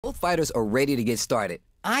Both fighters are ready to get started.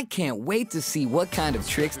 I can't wait to see what kind of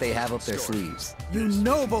tricks they have up their sleeves. You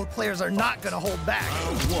know both players are not gonna hold back.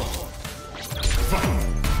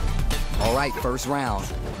 All right, first round.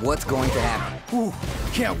 What's going to happen? Ooh,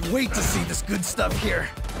 can't wait to see this good stuff here.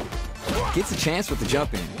 Gets a chance with the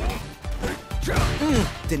jump in.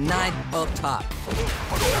 Denied up top.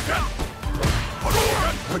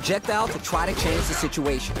 Projectile to try to change the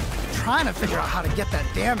situation. Trying to figure out how to get that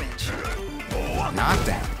damage.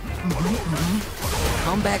 Knockdown.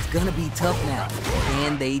 Comeback's gonna be tough now,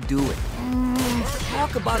 and they do it.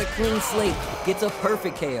 Talk about a clean slate. Gets a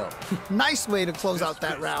perfect KO. Nice way to close out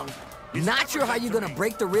that round. Not sure how you're gonna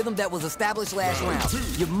break the rhythm that was established last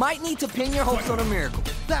round. You might need to pin your hopes on a miracle.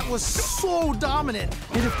 That was so dominant,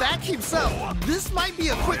 and if that keeps up, this might be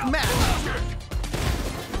a quick match.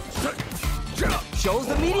 Shows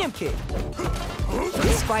the medium kick.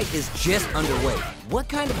 This fight is just underway. What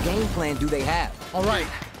kind of game plan do they have? All right,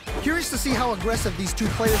 curious to see how aggressive these two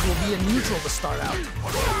players will be in neutral to start out.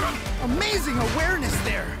 Amazing awareness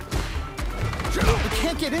there. They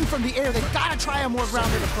can't get in from the air. They gotta try a more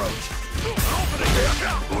grounded approach.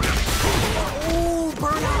 Ooh,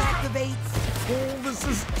 burnout activates. Oh, this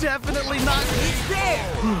is definitely not... It's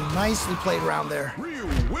there. Nicely played around there.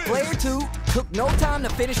 Player 2 took no time to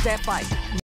finish that fight.